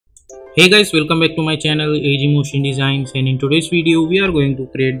Hey guys, welcome back to my channel AG Motion Designs, and in today's video we are going to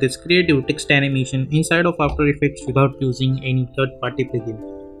create this creative text animation inside of After Effects without using any third-party plugin.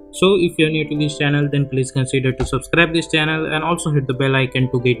 So if you're new to this channel, then please consider to subscribe this channel and also hit the bell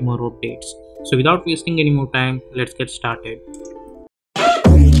icon to get more updates. So without wasting any more time, let's get started.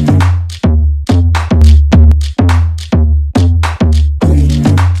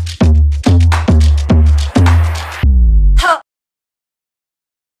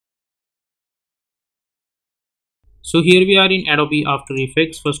 So here we are in Adobe After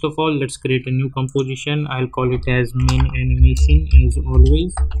Effects. First of all, let's create a new composition. I'll call it as main animation as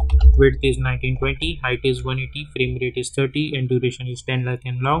always. Width is 1920, height is 180, frame rate is 30, and duration is 10 lakh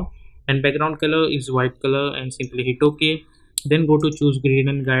and long. And background color is white color, and simply hit OK. Then go to choose grid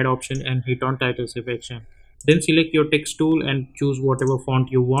and guide option and hit on title selection. Then select your text tool and choose whatever font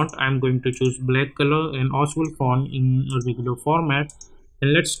you want. I'm going to choose black color and Oswald font in a regular format.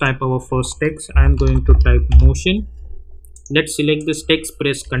 And let's type our first text. I'm going to type motion. Let's select this text,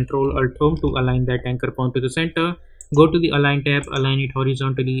 press Ctrl Alt Home to align that anchor point to the center. Go to the Align tab, align it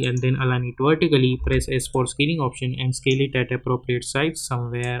horizontally and then align it vertically. Press S for scaling option and scale it at appropriate size,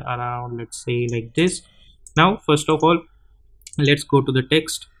 somewhere around, let's say, like this. Now, first of all, let's go to the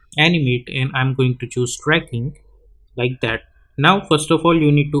text, animate, and I'm going to choose tracking, like that. Now, first of all,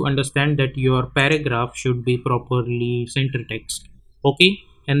 you need to understand that your paragraph should be properly center text. Okay,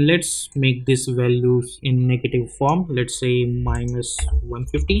 and let's make this values in negative form. Let's say minus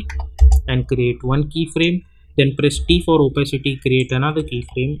 150 and create one keyframe. Then press T for opacity, create another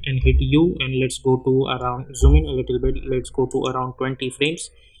keyframe and hit U, and let's go to around, zoom in a little bit, let's go to around 20 frames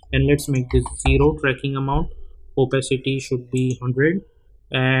and let's make this 0 tracking amount. Opacity should be 100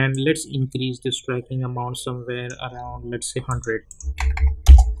 and let's increase this tracking amount somewhere around, let's say, 100.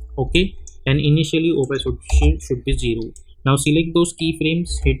 Okay, and initially opacity should be 0. Now select those keyframes,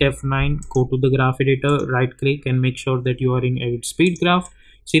 hit F9, go to the graph editor, right click and make sure that you are in edit speed graph.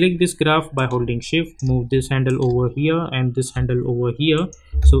 Select this graph by holding shift, move this handle over here and this handle over here.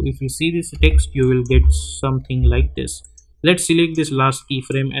 So if you see this text, you will get something like this. Let's select this last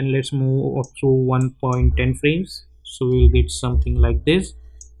keyframe and let's move up to 1.10 frames. So we'll get something like this.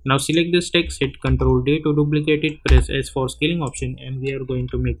 Now select this text, hit Ctrl D to duplicate it, press S for scaling option and we are going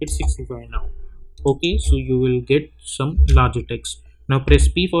to make it 65 now. Okay, so you will get some larger text. Now press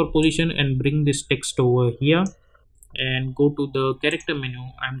P for position and bring this text over here and go to the character menu.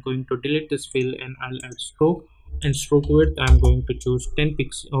 I'm going to delete this fill and I'll add stroke, and stroke width I'm going to choose 10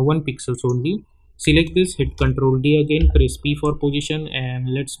 pixels or 1 pixels only. Select this, hit Ctrl D again, press P for position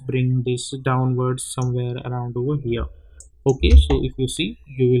and let's bring this downwards somewhere around over here. Okay, so if you see,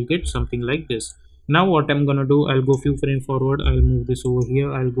 you will get something like this. Now what I'm gonna do, I'll go few frame forward, I'll move this over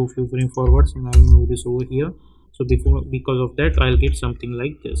here, I'll go few frame forwards and I'll move this over here. So because of that, I'll get something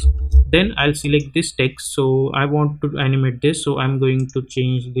like this. Then I'll select this text. So I want to animate this, so I'm going to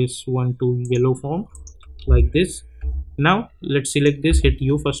change this one to yellow form, like this. Now let's select this, hit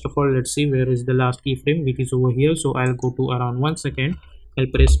U. First of all, let's see where is the last keyframe, which is over here. So I'll go to around 1 second. I'll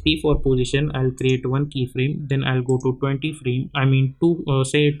press P for position, I'll create one keyframe, then I'll go to 20 frame,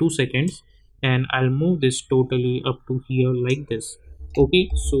 say 2 seconds, and I'll move this totally up to here like this. Okay,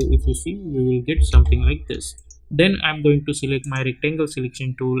 so if you see, you will get something like this. Then I'm going to select my rectangle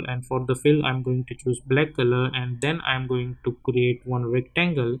selection tool, and for the fill I'm going to choose black color, and then I'm going to create one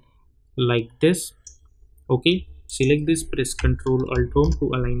rectangle like this. Okay, select this, press Ctrl Alt Home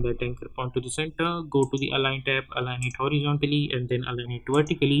to align that anchor point to the center. Go to the Align tab, align it horizontally and then align it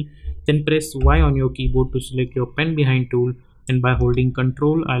vertically. Then press Y on your keyboard to select your pen behind tool, and by holding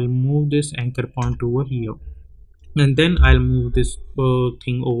Ctrl, I'll move this anchor point over here. And then I'll move this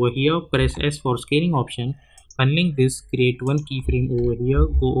thing over here. Press S for scaling option. Unlink this, create one keyframe over here.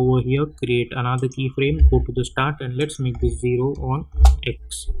 Go over here, create another keyframe. Go to the start and let's make this 0 on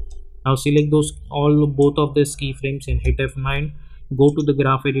X. Now select both of these keyframes and hit F9. Go to the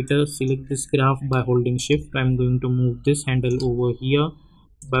graph editor, select this graph by holding shift. I'm going to move this handle over here.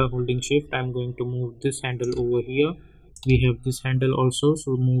 By holding shift, I'm going to move this handle over here. We have this handle also,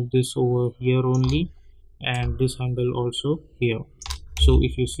 so move this over here only, and this handle also here. So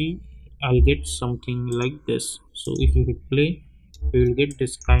if you see, I'll get something like this. So if you hit play, we will get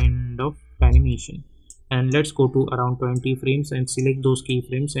this kind of animation. And let's go to around 20 frames and select those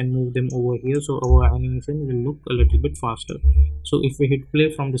keyframes and move them over here, so our animation will look a little bit faster. So if we hit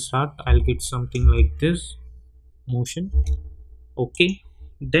play from the start, I'll get something like this motion. Okay,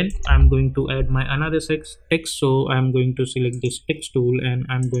 then I'm going to add my another text. So I'm going to select this text tool and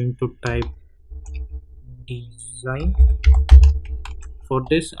I'm going to type design. For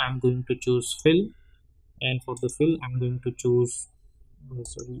this I'm going to choose fill, and for the fill I'm going to choose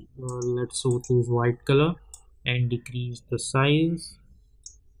sorry, let's so choose white color and decrease the size.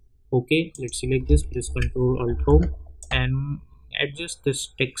 Okay, let's select this, press Ctrl Alt Home and adjust this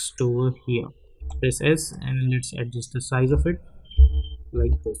text over here. Press S and let's adjust the size of it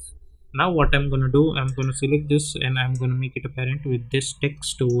like this. Now what I'm gonna do, I'm gonna select this and I'm gonna make it apparent with this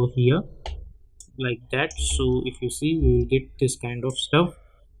text over here like that. So if you see, we will get this kind of stuff.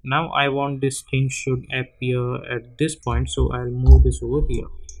 Now I want this thing should appear at this point, so I'll move this over here.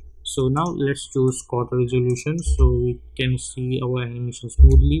 So now let's choose quarter resolution so we can see our animation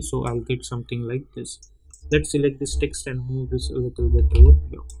smoothly. So I'll get something like this. Let's select this text and move this a little bit over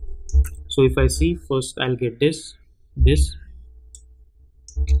here. So if I see, first I'll get this.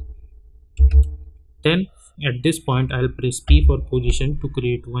 Then at this point I'll press P for position to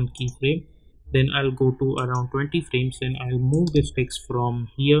create one keyframe. Then I'll go to around 20 frames and I'll move this text from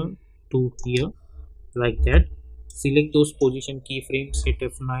here to here like that. Select those position keyframes, hit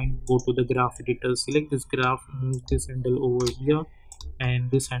F9, go to the graph editor, select this graph, move this handle over here and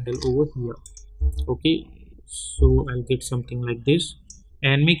this handle over here. Okay, so I'll get something like this,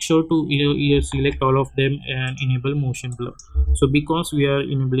 and make sure to select all of them and enable motion blur. So because we are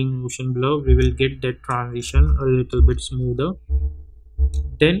enabling motion blur, we will get that transition a little bit smoother.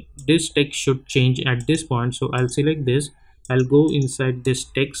 Then this text should change at this point, so I'll select this, I'll go inside this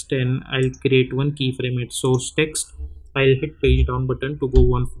text and I'll create one keyframe at source text. I'll hit page down button to go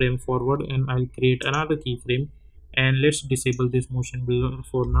one frame forward and I'll create another keyframe, and let's disable this motion blur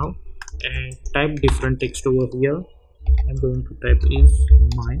for now and type different text over here. I'm going to type is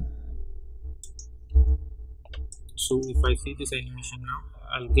mine. So if I see this animation now,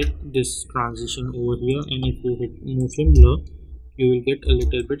 I'll get this transition over here, and if you hit motion blur, you will get a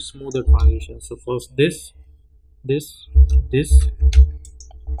little bit smoother transition. So first this.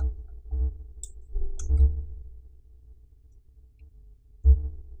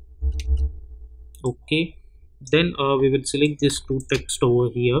 Okay, then we will select this two text over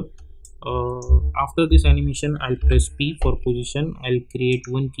here. After this animation, I'll press P for position. I'll create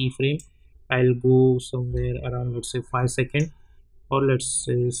one keyframe. I'll go somewhere around, let's say 5 seconds, or let's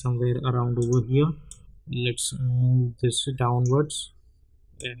say somewhere around over here. Let's move this downwards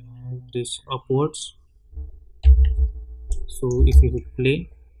and move this upwards. So if you hit play,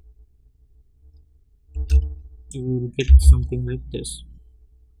 you will get something like this.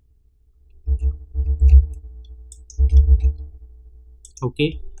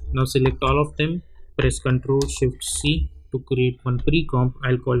 Okay, now select all of them, press Ctrl Shift C to create one pre-comp.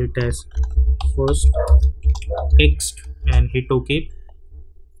 I'll call it as first text and hit OK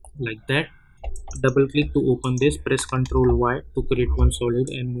like that. Double click to open this, press Ctrl Y to create one solid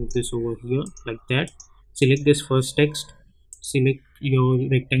and move this over here like that. Select this first text, select your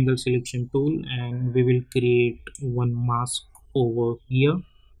rectangle selection tool and we will create one mask over here.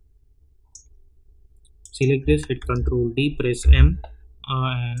 Select this, hit Ctrl D, press M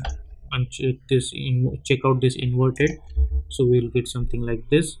and check out this inverted, so we'll get something like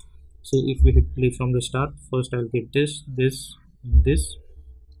this. So if we hit play from the start, first I'll get this,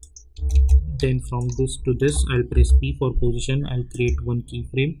 then from this to this I'll press P for position. I'll create one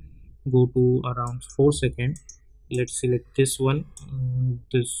keyframe, go to around 4 seconds. Let's select this one,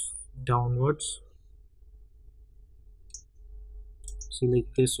 this downwards,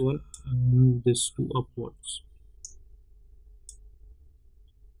 select this one, move this to upwards.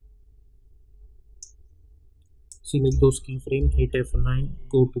 Select those keyframes, hit F9,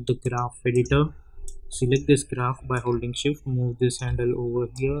 go to the graph editor, select this graph by holding shift, move this handle over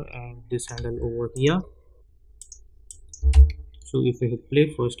here and this handle over here. So if I hit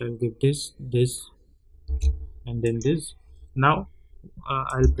play, first I'll get this and then this. Now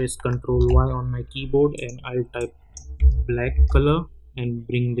I'll press Ctrl Y on my keyboard and I'll type black color and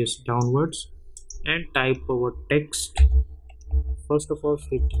bring this downwards and type our text. First of all,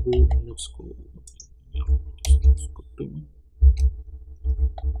 hit U, let's go.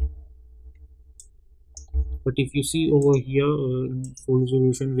 But if you see over here in full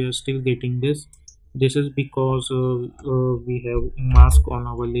resolution, we are still getting this. This is because we have mask on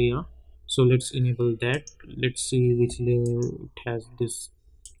our layer. So let's enable that. Let's see which layer it has this.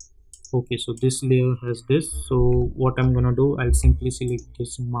 Okay, so this layer has this. So what I'm gonna do, I'll simply select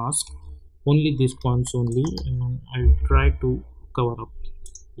this mask, only these points only, and I'll try to cover up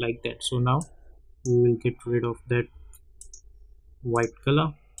like that. So now we will get rid of that white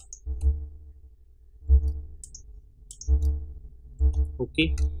color.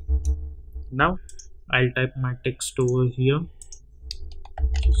 Okay, now I'll type my text over here,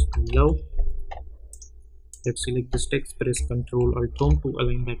 just love. Let's select this text, press Ctrl Alt Home to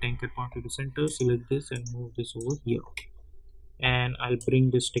align that anchor point to the center. Select this and move this over here and I'll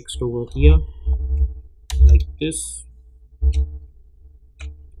bring this text over here like this.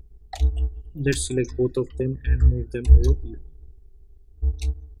 Let's select both of them and move them over here.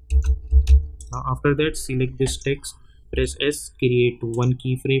 Now after that, select this text, press S, create one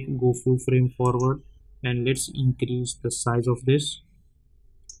keyframe, go few frame forward, and let's increase the size of this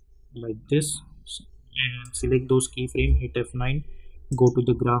like this, and select those keyframe, hit F9, go to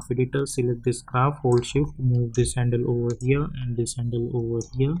the graph editor, select this graph, hold shift, move this handle over here and this handle over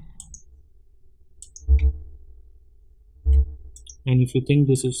here. And if you think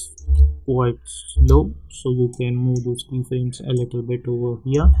this is quite slow, so you can move those keyframes a little bit over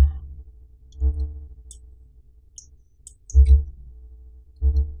here.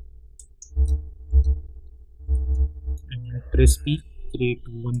 And press P, create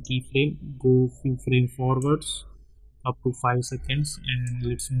one keyframe, go few frame forwards up to 5 seconds, and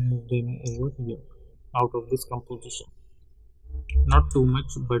let's move them over here out of this composition. Not too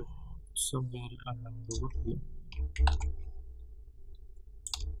much, but somewhere around over here.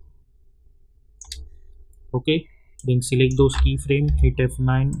 Okay, then select those keyframe, hit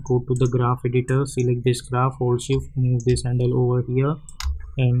F9, go to the graph editor, select this graph, hold shift, move this handle over here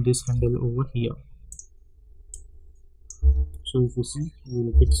and this handle over here. So if you see, you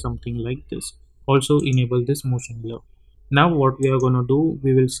will get something like this. Also enable this motion blur. Now what we are gonna do,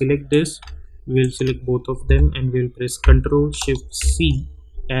 we will select this, we will select both of them and we will press Ctrl Shift C,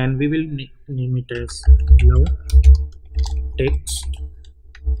 and we will name it as low text.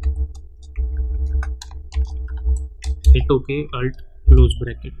 Hit OK, Alt, close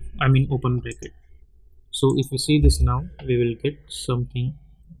bracket, open bracket. So if you see this now, we will get something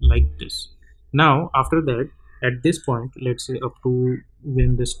like this. Now after that, at this point, let's say up to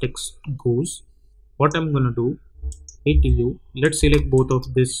when this text goes, what I'm gonna do, hit U, let's select both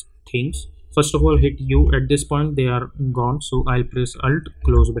of these things. First of all, hit U. At this point they are gone, so I'll press Alt,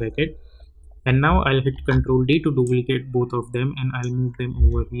 close bracket, and now I'll hit Ctrl D to duplicate both of them and I'll move them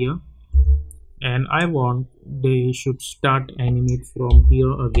over here. And I want they should start animate from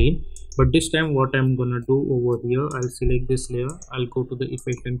here again, but this time what I'm gonna do over here, I'll select this layer, I'll go to the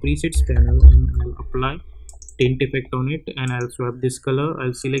effect and presets panel and I'll apply tint effect on it, and I'll swap this color.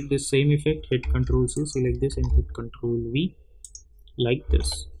 I'll select this same effect, hit Ctrl C, select this and hit Ctrl V like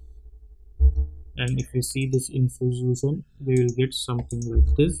this. And if we see this infusion, we will get something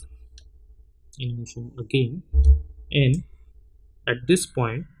like this animation again. And at this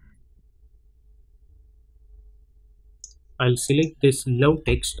point, I'll select this low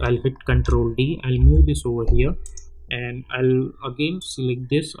text, I'll hit Ctrl D, I'll move this over here and I'll again select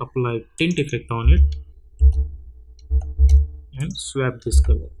this, apply tint effect on it and swap this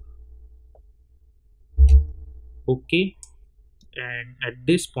color. Okay, and at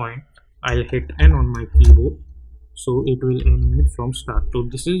this point I'll hit N on my keyboard, so it will animate from start. So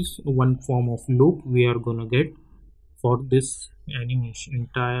this is one form of loop we are gonna get for this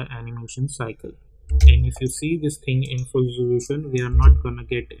entire animation cycle. And if you see this thing in full resolution, we are not gonna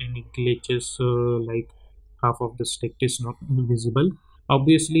get any glitches like half of the text is not visible.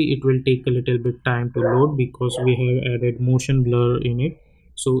 Obviously it will take a little bit time to load because we have added motion blur in it,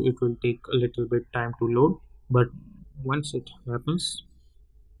 so it will take a little bit time to load, but once it happens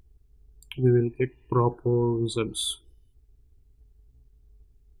we will get proper results.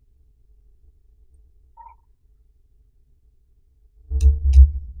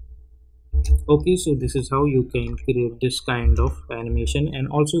 Okay, so this is how you can create this kind of animation and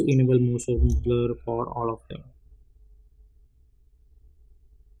also enable motion blur for all of them.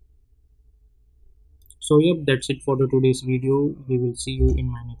 So yep, that's it for the today's video. We will see you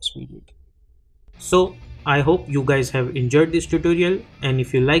in my next video. So I hope you guys have enjoyed this tutorial, and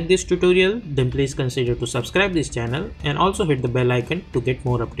if you like this tutorial then please consider to subscribe this channel and also hit the bell icon to get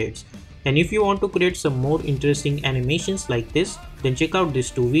more updates. And if you want to create some more interesting animations like this, then check out these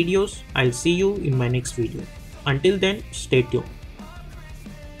two videos. I'll see you in my next video. Until then, stay tuned.